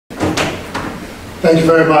Thank you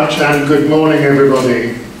very much, and good morning,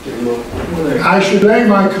 everybody. Good morning. I should lay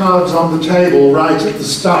my cards on the table right at the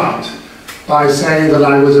start by saying that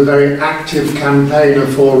I was a very active campaigner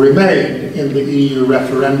for Remain in the EU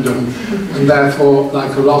referendum, and therefore,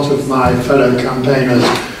 like a lot of my fellow campaigners,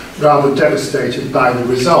 rather devastated by the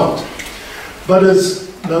result. But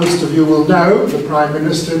as most of you will know, the Prime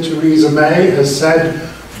Minister, Theresa May, has said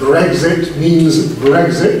Brexit means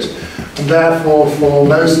Brexit, and therefore for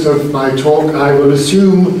most of my talk I will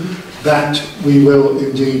assume that we will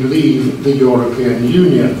indeed leave the European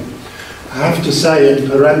Union. I have to say in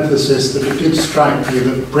parenthesis that it did strike me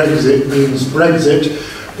that Brexit means Brexit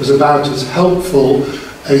was about as helpful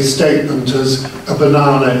a statement as a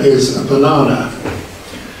banana is a banana.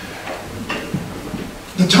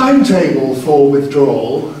 The timetable for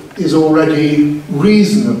withdrawal is already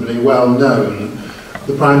reasonably well known.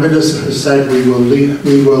 The Prime Minister has said we will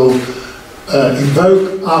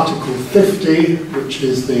invoke Article 50, which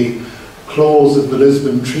is the clause of the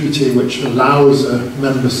Lisbon Treaty which allows a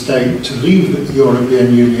member state to leave the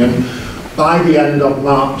European Union by the end of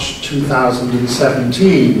March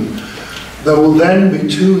 2017. There will then be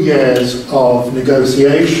 2 years of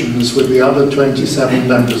negotiations with the other 27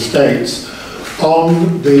 member states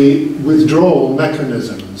on the withdrawal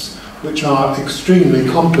mechanisms, which are extremely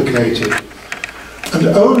complicated. And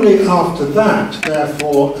only after that,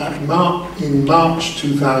 therefore, in March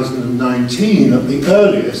 2019, at the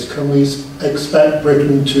earliest, can we expect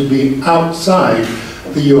Britain to be outside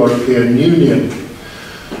the European Union.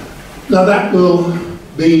 Now that will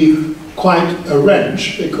be quite a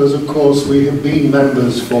wrench, because of course we have been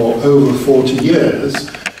members for over 40 years,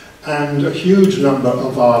 and a huge number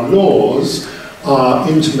of our laws are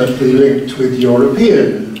intimately linked with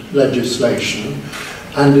European legislation.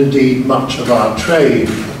 And indeed much of our trade,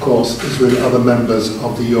 of course, is with other members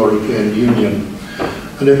of the European Union.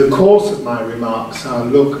 And in the course of my remarks, I'll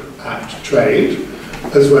look at trade,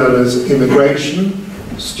 as well as immigration,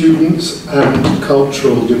 students, and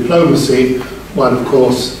cultural diplomacy, while of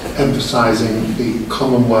course emphasising the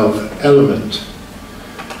Commonwealth element.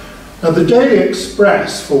 Now the Daily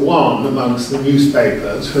Express, for one, amongst the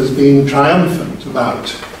newspapers, has been triumphant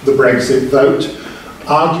about the Brexit vote,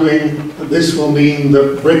 arguing that this will mean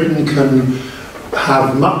that Britain can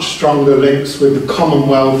have much stronger links with the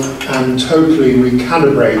Commonwealth and totally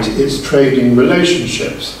recalibrate its trading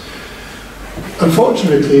relationships.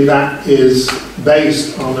 Unfortunately, that is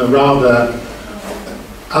based on a rather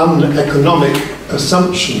uneconomic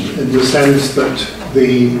assumption, in the sense that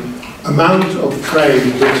the amount of trade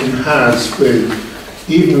Britain has with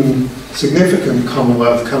even significant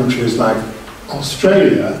Commonwealth countries like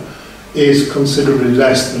Australia is considerably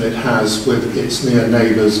less than it has with its near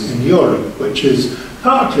neighbours in Europe, which is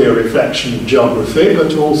partly a reflection of geography,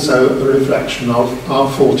 but also a reflection of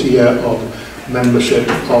our 40-year of membership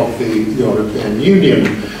of the European Union.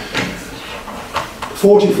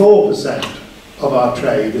 44% of our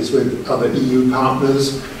trade is with other EU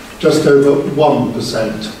partners, just over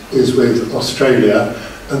 1% is with Australia,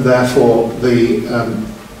 and therefore the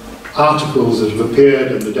articles that have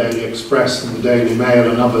appeared in the Daily Express and the Daily Mail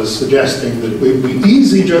and others suggesting that it would be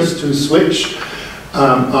easy just to switch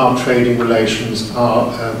our trading relations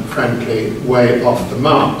are frankly way off the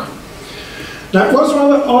mark. Now it was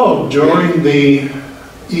rather odd during the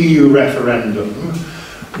EU referendum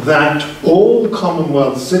that all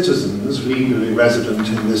Commonwealth citizens legally resident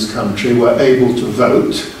in this country were able to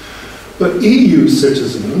vote, but EU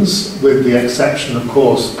citizens, with the exception, of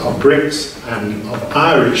course, of Brits and of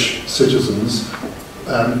Irish citizens,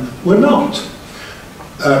 were not.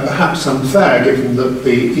 Perhaps unfair, given that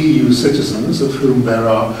the EU citizens, of whom there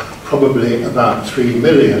are probably about 3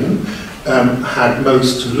 million, had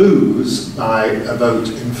most to lose by a vote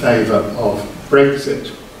in favour of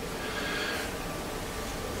Brexit.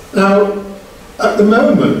 Now, at the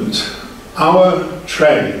moment, our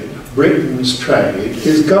trade, Britain's trade,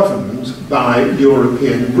 is governed by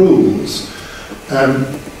European rules.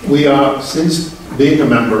 We are, since being a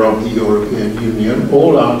member of the European Union,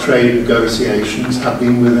 all our trade negotiations have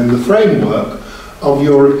been within the framework of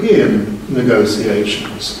European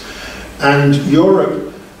negotiations. And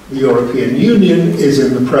Europe, the European Union, is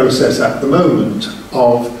in the process at the moment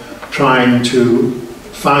of trying to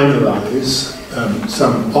finalise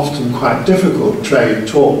some often quite difficult trade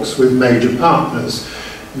talks with major partners.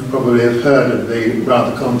 You probably have heard of the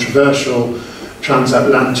rather controversial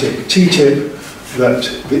transatlantic TTIP that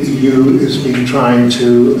the EU has been trying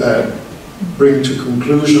to bring to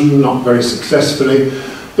conclusion, not very successfully,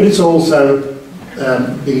 but it's also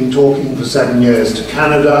been talking for 7 years to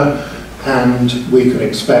Canada, and we can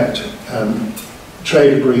expect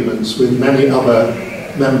trade agreements with many other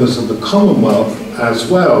members of the Commonwealth as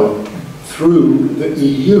well through the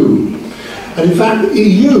EU. And in fact, the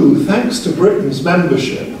EU, thanks to Britain's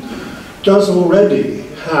membership, does already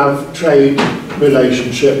have trade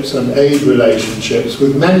relationships and aid relationships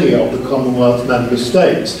with many of the Commonwealth member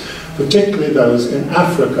states, particularly those in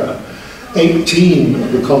Africa. 18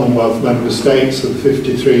 of the Commonwealth member states of the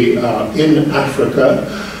 53 are in Africa,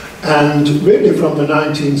 and really from the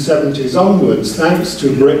 1970s onwards, thanks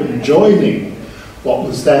to Britain joining what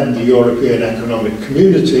was then the European Economic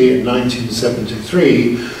Community in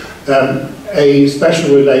 1973, a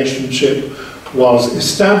special relationship was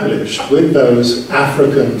established with those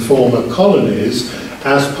African former colonies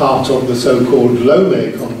as part of the so-called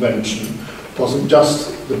Lomé Convention. It wasn't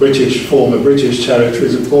just the former British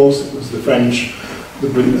territories, of course, it was the French,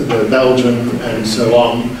 the Belgian, and so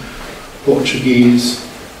on, Portuguese.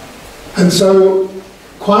 And so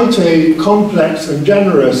quite a complex and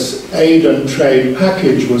generous aid and trade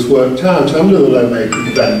package was worked out under the Lomé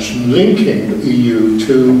Convention, linking the EU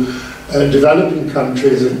to developing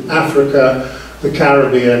countries in Africa, the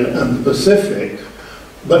Caribbean and the Pacific,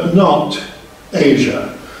 but not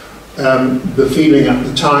Asia. The feeling at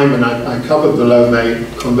the time, and I covered the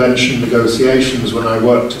Lomé Convention negotiations when I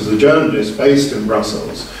worked as a journalist based in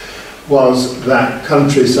Brussels, was that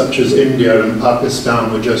countries such as India and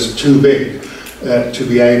Pakistan were just too big to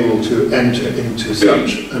be able to enter into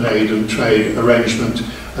such an aid and trade arrangement,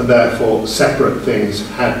 and therefore separate things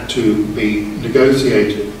had to be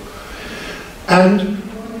negotiated. And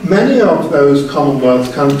many of those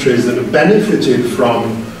Commonwealth countries that have benefited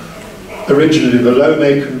from originally the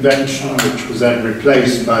Lomé Convention, which was then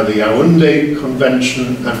replaced by the Yaoundé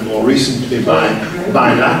Convention, and more recently by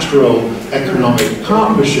bilateral economic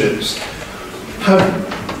partnerships,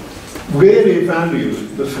 have really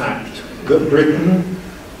valued the fact that Britain,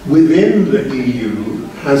 within the EU,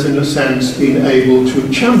 has in a sense been able to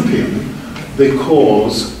champion the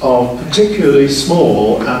cause of particularly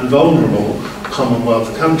small and vulnerable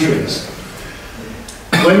Commonwealth countries.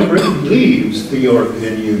 When Britain leaves the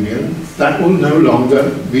European Union, that will no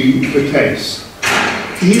longer be the case.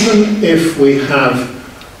 Even if we have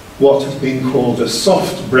what has been called a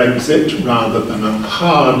soft Brexit rather than a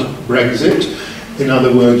hard Brexit, in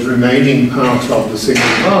other words, remaining part of the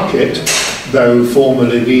single market, though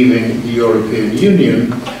formally leaving the European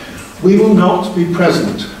Union, we will not be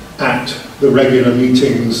present at the regular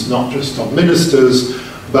meetings, not just of ministers,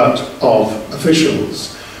 but of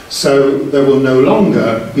officials. So there will no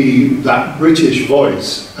longer be that British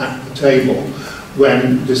voice at the table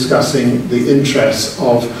when discussing the interests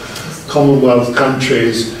of Commonwealth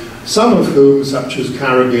countries, some of whom, such as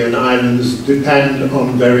Caribbean islands, depend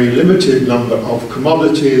on very limited number of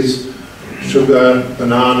commodities, sugar,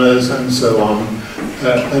 bananas, and so on.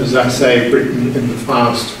 As I say, Britain in the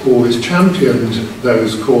past always championed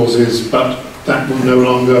those causes, but that will no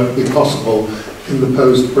longer be possible in the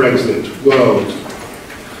post-Brexit world.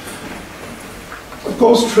 Of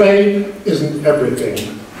course, trade isn't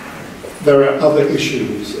everything. There are other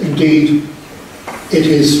issues. Indeed, it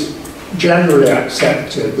is generally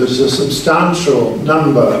accepted that a substantial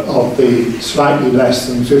number of the slightly less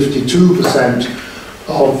than 52%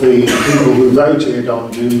 of the people who voted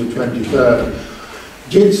on June the 23rd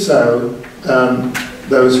did so,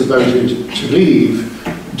 those who voted to leave,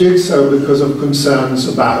 did so because of concerns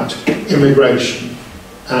about immigration,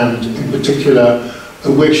 and in particular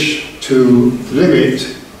a wish to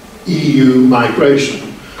limit EU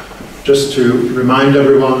migration. Just to remind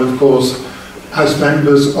everyone, of course, as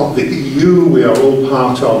members of the EU, we are all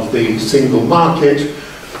part of the single market,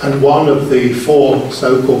 and one of the four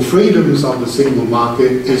so-called freedoms of the single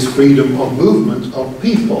market is freedom of movement of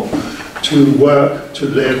people to work, to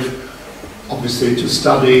live, obviously to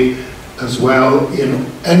study as well in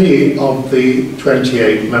any of the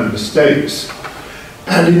 28 member states.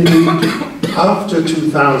 And indeed, after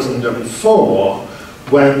 2004,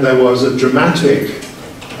 when there was a dramatic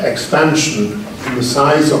expansion in the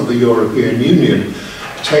size of the European Union,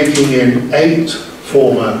 taking in 8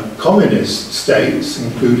 former communist states,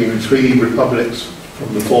 including 3 republics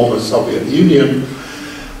from the former Soviet Union,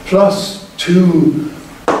 plus 2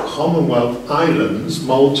 Commonwealth islands,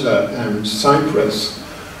 Malta and Cyprus,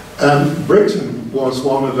 Britain was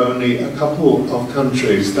one of only a couple of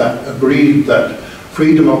countries that agreed that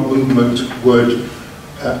freedom of movement would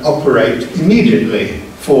operate immediately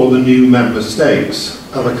for the new member states.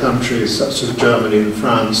 Other countries, such as Germany and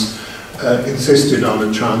France, insisted on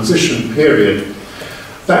a transition period.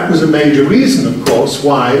 That was a major reason, of course,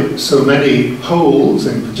 why so many Poles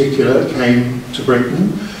in particular came to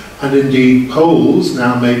Britain, and indeed Poles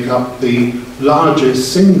now make up the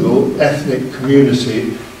largest single ethnic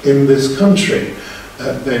community in this country.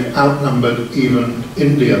 they've outnumbered even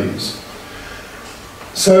Indians.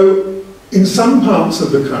 So in some parts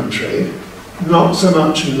of the country, not so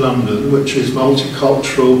much in London, which is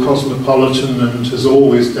multicultural, cosmopolitan, and has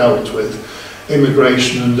always dealt with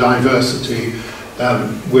immigration and diversity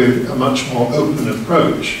with a much more open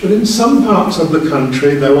approach. But in some parts of the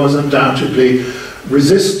country, there was undoubtedly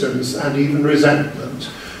resistance and even resentment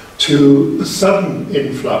to the sudden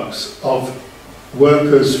influx of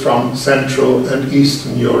workers from Central and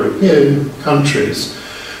Eastern European countries.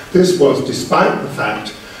 This was despite the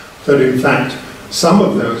fact that, in fact, some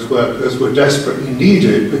of those workers were desperately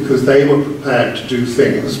needed because they were prepared to do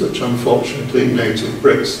things which unfortunately native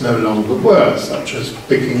Brits no longer were, such as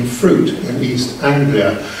picking fruit in East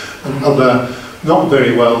Anglia and other not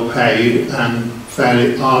very well paid and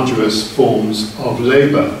fairly arduous forms of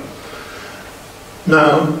labour.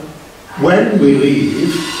 Now, when we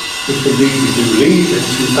leave, if indeed we do leave in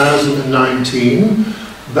 2019,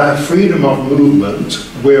 that freedom of movement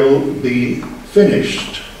will be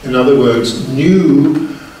finished. In other words, new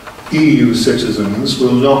EU citizens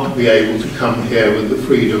will not be able to come here with the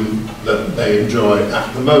freedom that they enjoy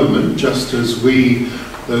at the moment, just as we,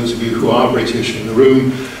 those of you who are British in the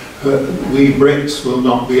room, we Brits will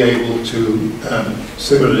not be able to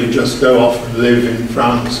similarly just go off and live in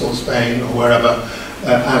France or Spain or wherever,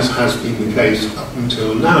 as has been the case up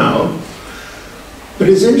until now. But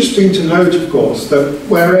it's interesting to note, of course, that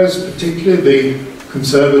whereas particularly the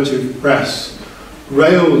Conservative press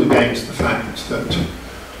railed against the fact that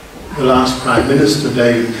the last Prime Minister,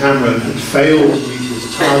 David Cameron, had failed to meet his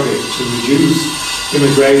target to reduce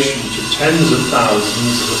immigration to tens of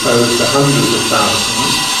thousands as opposed to hundreds of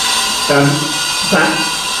thousands, that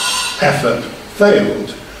effort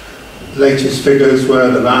failed. Latest figures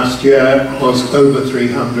were that last year was over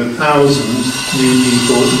 300,000 new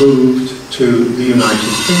people moved to the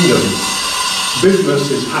United Kingdom.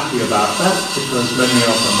 Business is happy about that because many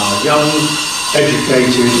of them are young,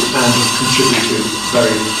 educated and contributed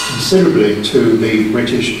very considerably to the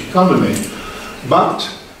British economy. But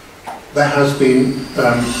there has been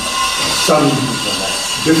some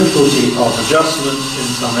difficulty of adjustment in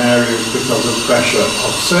some areas because of pressure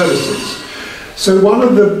of services. So one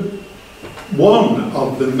of the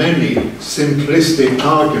many simplistic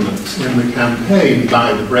arguments in the campaign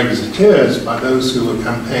by the Brexiteers, by those who were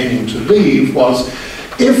campaigning to leave, was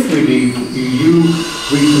if we leave the EU,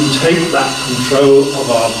 we can take back control of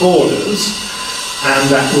our borders, and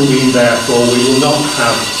that will mean, therefore, we will not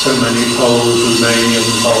have so many Poles,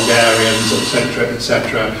 Romanians, Bulgarians,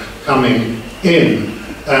 etc., coming in.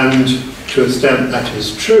 And to an extent that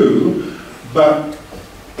is true, but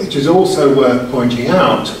it is also worth pointing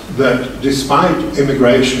out that despite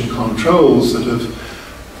immigration controls that have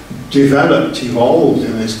evolved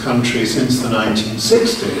in this country since the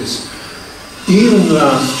 1960s, even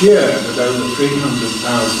last year, with over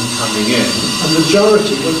 300,000 coming in, a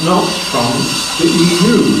majority was not from the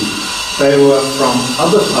EU. They were from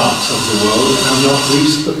other parts of the world, and not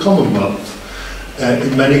least the Commonwealth.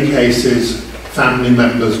 In many cases, family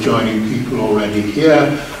members joining people already here,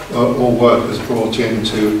 or workers brought in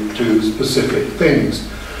to do specific things.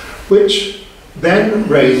 Which then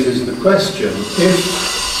raises the question, if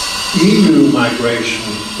EU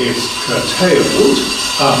migration is curtailed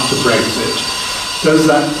after Brexit, does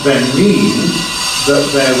that then mean that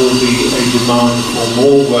there will be a demand for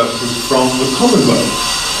more workers from the Commonwealth?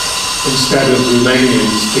 Instead of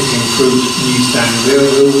Romanians picking fruit in East Anglia,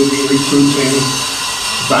 will we be recruiting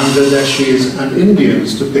Bangladeshis and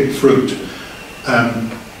Indians to pick fruit?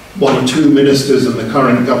 One or two ministers in the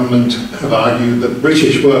current government have argued that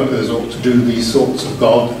British workers ought to do these sorts of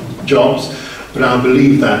jobs, but I'll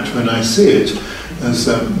believe that when I see it, as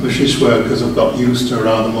British workers have got used to a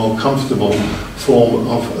rather more comfortable form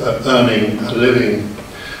of earning a living.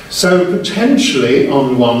 So potentially,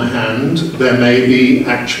 on one hand, there may be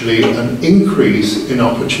actually an increase in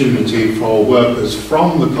opportunity for workers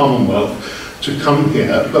from the Commonwealth to come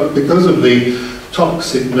here, but because of the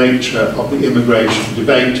toxic nature of the immigration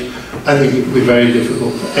debate, I think it would be very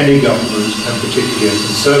difficult for any government, and particularly a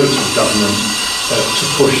Conservative government, to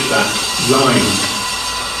push that line.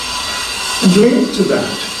 And linked to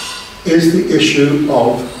that is the issue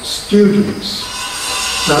of students.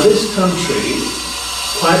 Now, this country,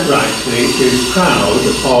 quite rightly, is proud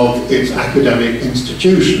of its academic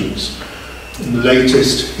institutions. In the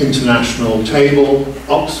latest international table,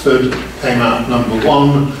 Oxford came out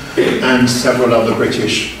 #1, and several other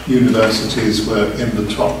British universities were in the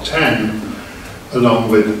top 10, along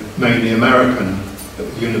with mainly American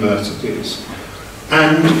universities.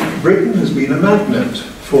 And Britain has been a magnet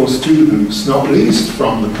for students, not least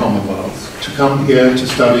from the Commonwealth. to come here to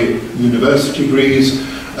study university degrees,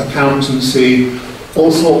 accountancy,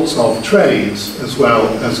 all sorts of trades as well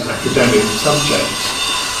as academic subjects.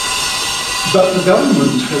 But the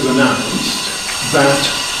government has announced that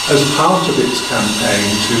as part of its campaign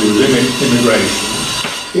to limit immigration,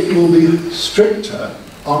 it will be stricter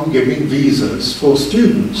on giving visas for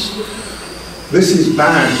students. This is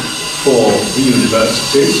bad for the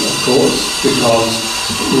universities, of course, because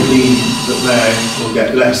it will mean that they will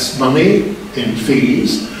get less money in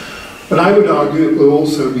fees. But I would argue it will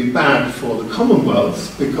also be bad for the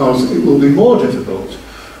Commonwealth, because it will be more difficult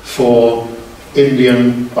for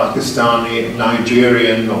Indian, Pakistani,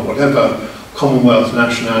 Nigerian, or whatever Commonwealth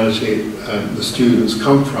nationality the students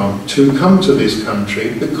come from, to come to this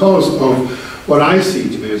country because of what I see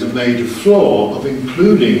to be as a major flaw of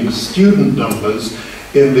including student numbers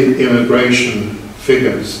in the immigration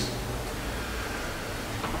figures.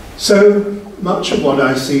 So much of what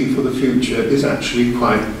I see for the future is actually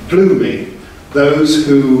quite gloomy. Those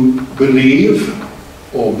who believe,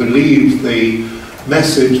 or believe the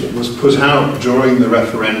message that was put out during the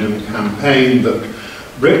referendum campaign that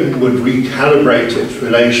Britain would recalibrate its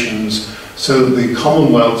relations so that the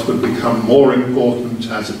Commonwealth would become more important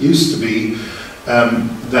as it used to be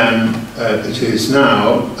than it is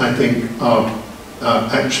now, I think are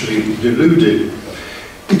actually deluded.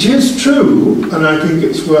 It is true, and I think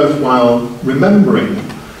it's worthwhile remembering,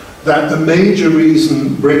 that a major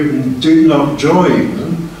reason Britain did not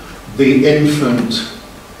join the infant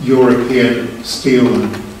European steel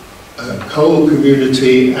and coal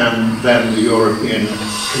community and then the European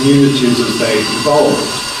communities as they evolved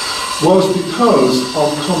was because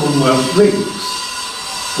of Commonwealth links.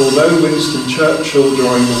 Although Winston Churchill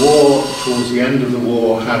during the war, towards the end of the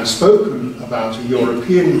war, had spoken about a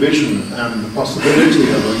European vision and the possibility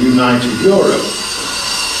of a united Europe,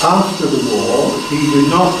 after the war he did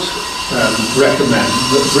not recommend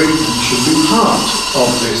that Britain should be part of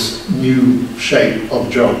this new shape of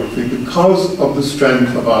geography because of the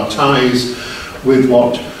strength of our ties with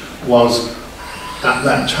what was at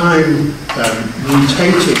that time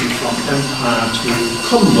mutating from empire to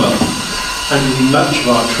Commonwealth. And much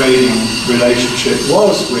of our trading relationship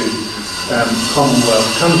was with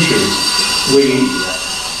Commonwealth countries. We,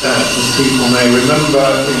 as people may remember,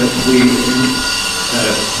 we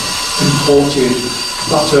imported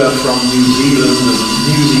butter from New Zealand and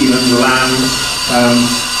New Zealand land,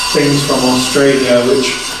 things from Australia,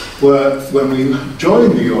 which were, when we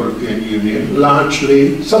joined the European Union,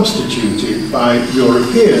 largely substituted by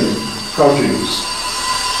European produce.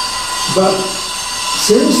 But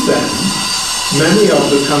since then, many of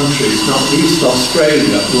the countries, not least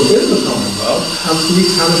Australia, who are in the Commonwealth, have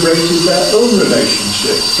recalibrated their own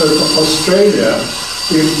relationships. So for Australia,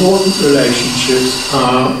 the important relationships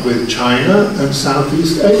are with China and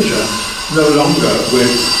Southeast Asia, no longer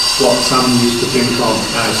with what some used to think of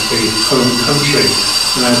as the home country.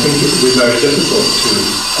 And I think it would be very difficult to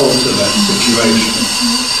alter that situation.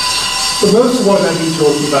 But most of what I've been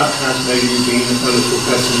talking about has maybe been a little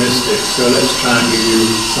pessimistic, so let's try and give you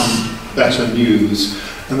some better news.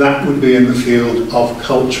 And that would be in the field of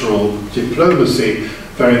cultural diplomacy,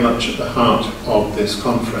 very much at the heart of this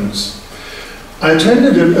conference. I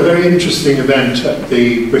attended a very interesting event at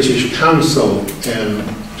the British Council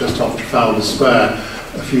just off Trafalgar Square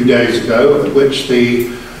a few days ago, at which the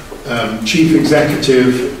Chief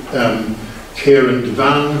Executive, Kieran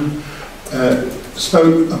Devan,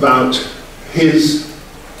 spoke about his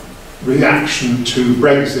reaction to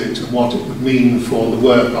Brexit and what it would mean for the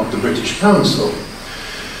work of the British Council.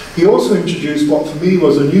 He also introduced what for me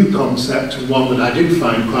was a new concept, and one that I did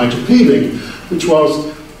find quite appealing, which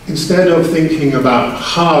was, instead of thinking about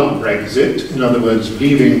hard Brexit, in other words,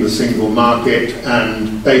 leaving the single market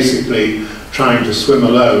and basically trying to swim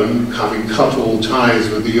alone, having cut all ties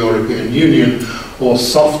with the European Union, or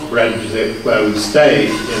soft Brexit, where we stay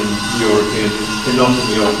not in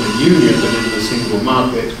the European Union, but in the single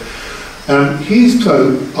market, he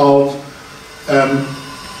spoke of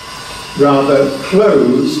rather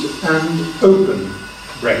closed and open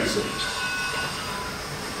Brexit.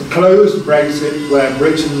 A closed Brexit where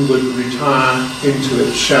Britain would retire into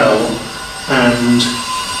its shell and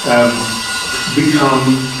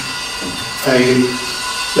become a,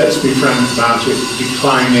 let's be frank about it,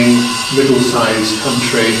 declining middle-sized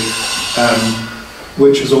country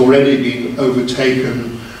which has already been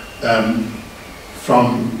overtaken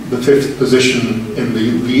from the 5th position in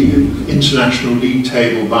the international league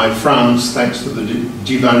table by France, thanks to the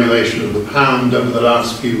devaluation of the pound over the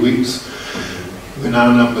last few weeks. We're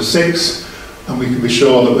now number 6, and we can be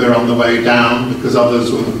sure that we're on the way down because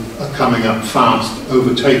others are coming up fast,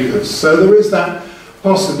 overtake us. So there is that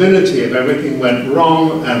possibility, if everything went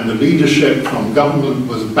wrong and the leadership from government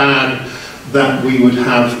was bad, that we would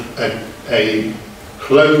have a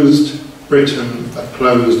closed Britain, a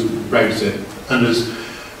closed Brexit. And as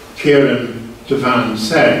Kieran Devan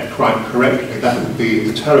said quite correctly, that would be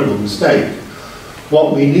a terrible mistake.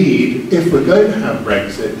 What we need, if we're going to have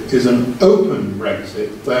Brexit, is an open Brexit,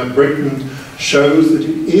 where Britain shows that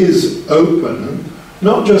it is open,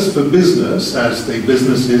 not just for business, as the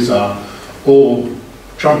businesses are all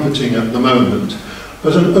trumpeting at the moment,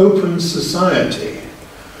 but an open society.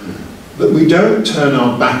 That we don't turn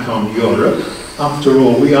our back on Europe. After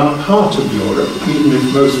all, we are part of Europe, even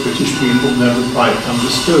if most British people never quite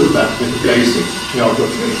understood that bit of basic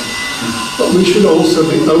geography. But we should also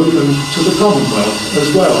be open to the Commonwealth as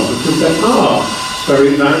well, because there are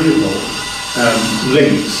very valuable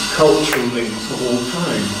links, cultural links of all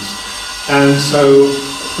kinds. And so,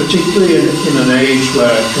 particularly in an age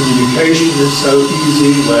where communication is so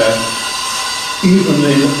easy, where even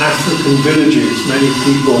in African villages many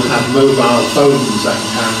people have mobile phones and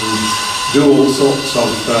can do all sorts of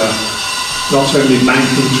not only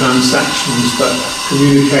banking transactions but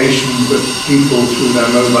communication with people through their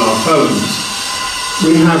mobile phones.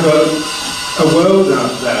 We have a world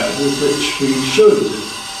out there with which we should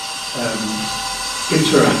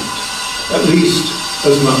interact, at least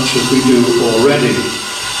as much as we do already.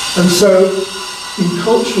 And so, in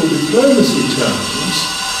cultural diplomacy terms,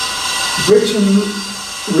 Britain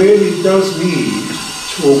really does need,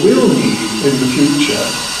 or will need in the future,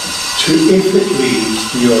 to, if it leaves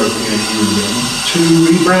the European Union, to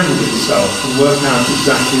rebrand itself and work out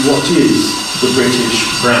exactly what is the British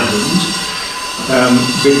brand,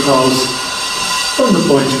 because from the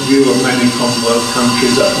point of view of many Commonwealth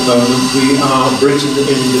countries at the moment, we are Britain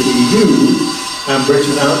in the EU, and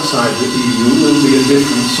Britain outside the EU will be a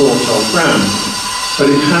different sort of brand. But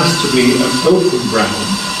it has to be an open brand,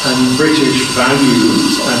 and British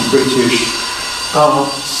values and British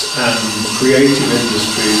arts and creative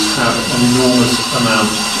industries have an enormous amount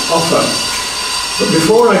to offer. But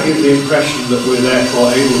before I give the impression that we're therefore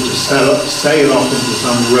able to sail off into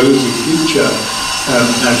some rosy future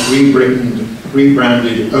as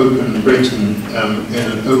rebranded Open Britain in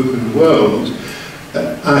an open world,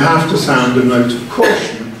 I have to sound a note of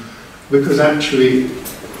caution, because actually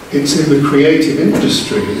it's in the creative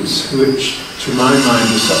industries, which to my mind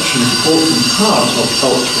is such an important part of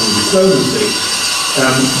cultural diplomacy,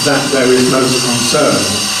 that there is most concern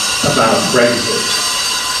about Brexit.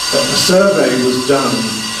 A survey was done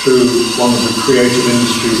through one of the creative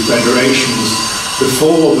industries federations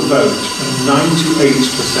before the vote, and 98%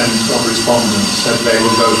 of respondents said they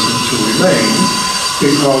were voting to remain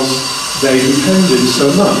because they depended so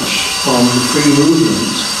much on the free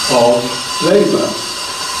movement of labour.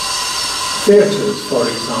 Theatres, for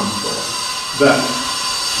example, that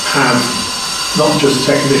have not just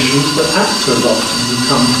technicians but actors often who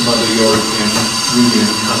come from other European Union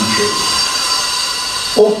countries.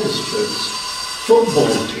 Orchestras,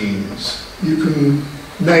 football teams, you can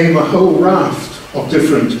name a whole raft of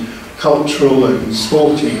different cultural and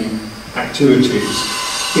sporting activities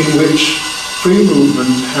in which free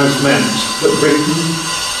movement has meant that Britain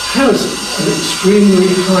has an extremely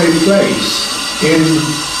high place in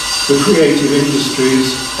the creative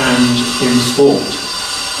industries and in sport.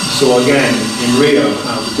 So again, in Rio,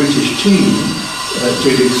 how the British team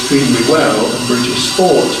did extremely well, and British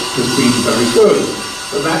sport has been very good.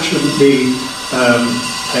 But that shouldn't be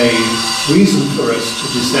a reason for us to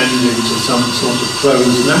descend into some sort of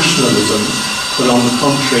closed nationalism, but on the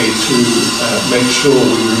contrary, to make sure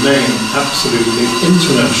we remain absolutely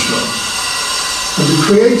international. And the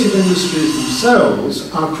creative industries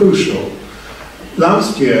themselves are crucial.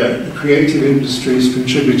 Last year, the creative industries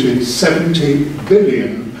contributed £70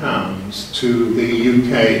 billion to the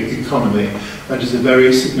UK economy. That is a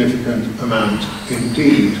very significant amount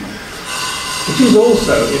indeed. It is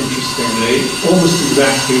also, interestingly, almost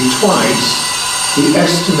exactly twice the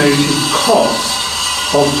estimated cost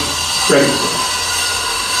of Brexit.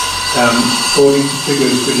 According to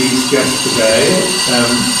figures released yesterday,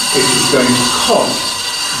 it is going to cost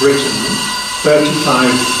Britain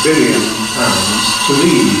 £35 billion to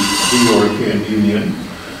leave the European Union.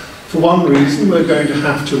 For one reason, we're going to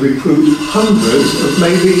have to recruit hundreds of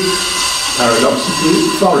maybe, paradoxically,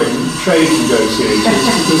 foreign trade negotiators,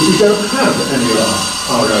 because we don't have any of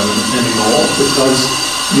our own anymore, because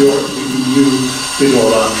Europe, the EU, did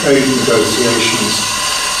all our trade negotiations.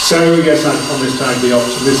 So, yes, I promised I'd be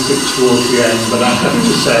optimistic towards the end, but I have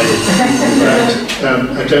to say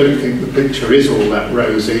that I don't think the picture is all that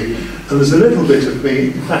rosy. And there's a little bit of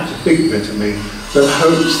me, in fact a big bit of me, that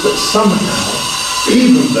hopes that somehow,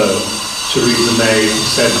 even though Theresa May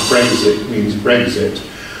said Brexit means Brexit.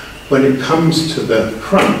 When it comes to the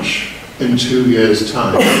crunch in 2 years'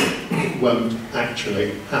 time, it won't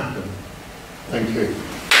actually happen. Thank you.